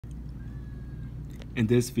In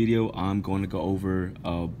this video, I'm going to go over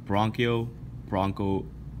bronchial,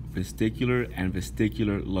 bronchovesicular, and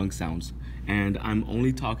vesicular lung sounds. And I'm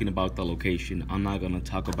only talking about the location. I'm not going to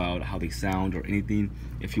talk about how they sound or anything.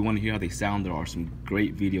 If you want to hear how they sound, there are some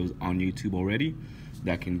great videos on YouTube already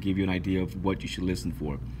that can give you an idea of what you should listen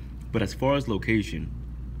for. But as far as location,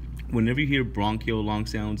 whenever you hear bronchial lung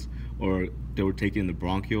sounds or they were taken in the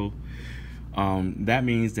bronchial, that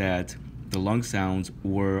means that the lung sounds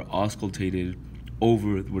were auscultated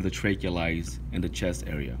over where the trachea lies in the chest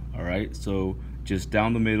area. All right, so just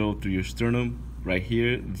down the middle through your sternum right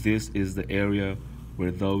here, this is the area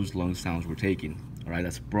where those lung sounds were taken. All right,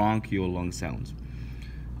 that's bronchial lung sounds.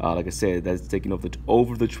 Like I said, that's taken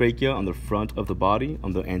over the trachea on the front of the body,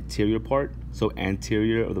 on the anterior part. So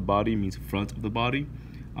anterior of the body means front of the body.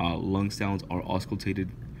 Lung sounds are auscultated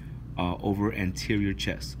over anterior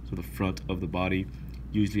chest, so the front of the body,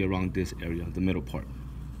 usually around this area, the middle part.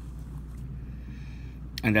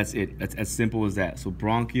 And that's it. That's as simple as that. So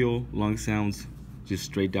bronchial lung sounds, just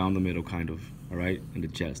straight down the middle, kind of, all right, in the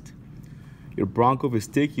chest. Your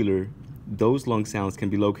bronchovesicular, those lung sounds can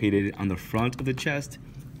be located on the front of the chest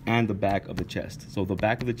and the back of the chest. So the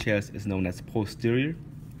back of the chest is known as posterior,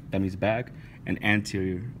 that means back, and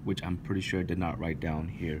anterior, which I'm pretty sure I did not write down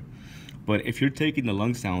here. But if you're taking the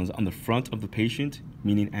lung sounds on the front of the patient,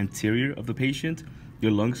 meaning anterior of the patient,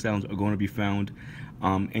 your lung sounds are going to be found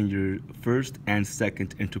in your first and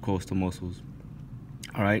second intercostal muscles.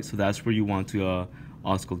 All right, so that's where you want to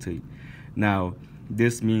auscultate. Now,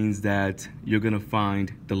 this means that you're going to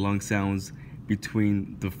find the lung sounds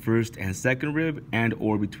between the first and second rib and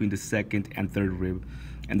or between the second and third rib.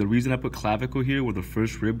 And the reason I put clavicle here where the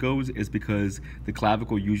first rib goes is because the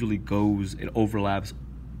clavicle usually goes, it overlaps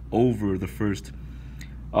over the first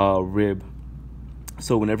rib.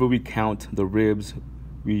 So whenever we count the ribs,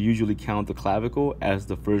 we usually count the clavicle as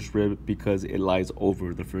the first rib because it lies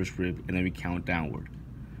over the first rib, and then we count downward.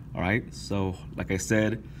 All right, so like I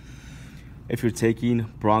said, if you're taking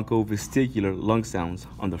bronchovesicular lung sounds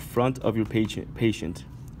on the front of your patient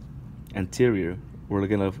anterior, we're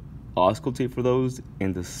gonna auscultate for those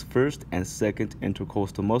in the first and second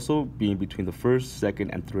intercostal muscle, being between the first,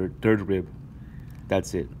 second, and third rib.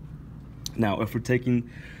 That's it. Now, if we're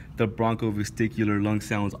taking the bronchovesicular lung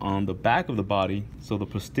sounds on the back of the body, so the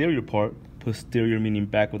posterior part, posterior meaning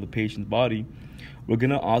back of the patient's body, we're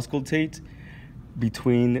gonna auscultate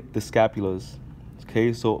between the scapulas.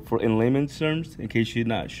 Okay, so in layman's terms, in case you're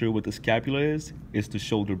not sure what the scapula is, it's the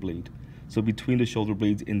shoulder blade. So between the shoulder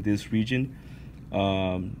blades in this region,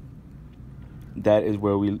 that is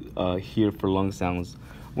where we hear for lung sounds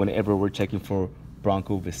whenever we're checking for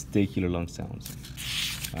bronchovesicular lung sounds.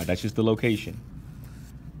 That's just the location.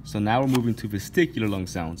 So now we're moving to vesicular lung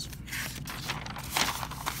sounds.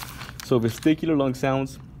 So vesicular lung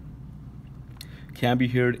sounds can be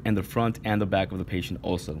heard in the front and the back of the patient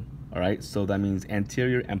also. All right, so that means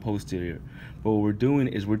anterior and posterior. But what we're doing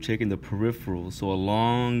is we're checking the peripheral, so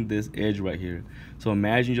along this edge right here. So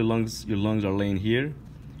imagine your lungs are laying here,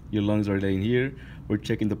 your lungs are laying here. We're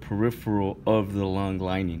checking the peripheral of the lung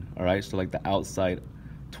lining. All right, so like the outside,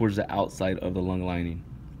 towards the outside of the lung lining.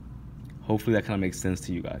 Hopefully that kind of makes sense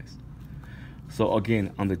to you guys. So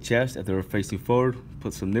again, on the chest, if they were facing forward,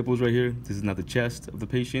 put some nipples right here. This is not the chest of the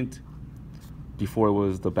patient. Before it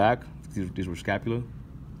was the back, these were scapula.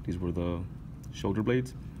 These were the shoulder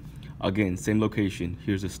blades. Again, same location.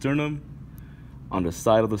 Here's the sternum. On the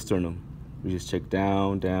side of the sternum, we just check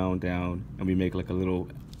down, down, down, and we make like a little,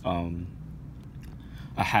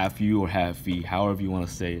 a half U or half V, however you want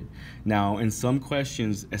to say it. Now, in some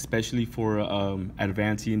questions, especially for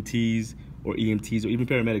advanced EMTs or EMTs or even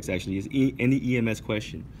paramedics, actually, is any EMS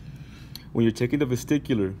question. When you're taking the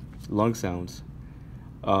vesicular lung sounds,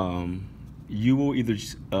 you will either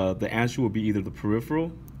the answer will be either the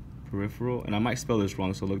peripheral, and I might spell this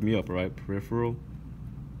wrong, so look me up. All right, peripheral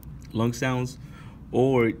lung sounds,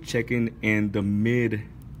 or checking in the mid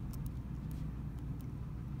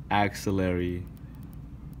axillary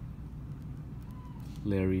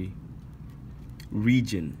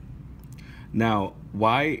region. Now,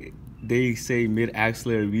 why they say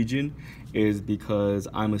mid-axillary region is because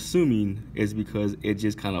I'm assuming is because it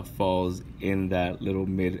just kind of falls in that little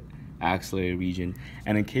mid-axillary region.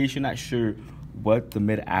 And in case you're not sure what the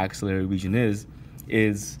mid-axillary region is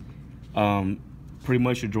pretty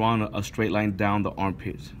much you're drawing a straight line down the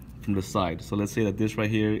armpit from the side. So let's say that this right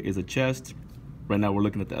here is a chest. Right now we're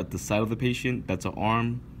looking at the side of the patient. That's an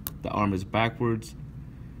arm. The arm is backwards.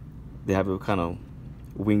 They have it kind of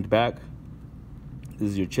winged back. This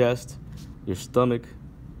is your chest, your stomach,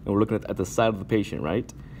 and we're looking at the side of the patient,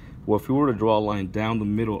 right? Well, if we were to draw a line down the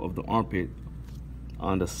middle of the armpit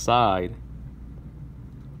on the side,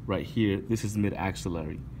 right here, this is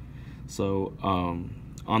mid-axillary. So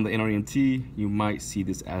on the NREMT, you might see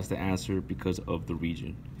this as the answer because of the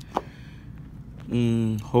region.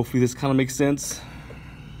 Hopefully this kind of makes sense.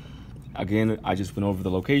 Again, I just went over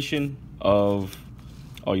the location of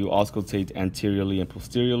you auscultate anteriorly and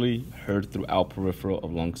posteriorly, heard throughout peripheral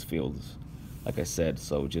of lungs fields. Like I said,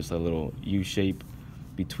 so just a little U shape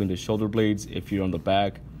between the shoulder blades if you're on the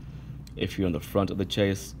back. If you're on the front of the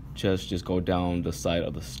chest, just go down the side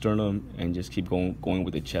of the sternum and just keep going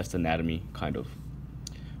with the chest anatomy, kind of.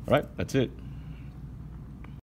 All right, that's it.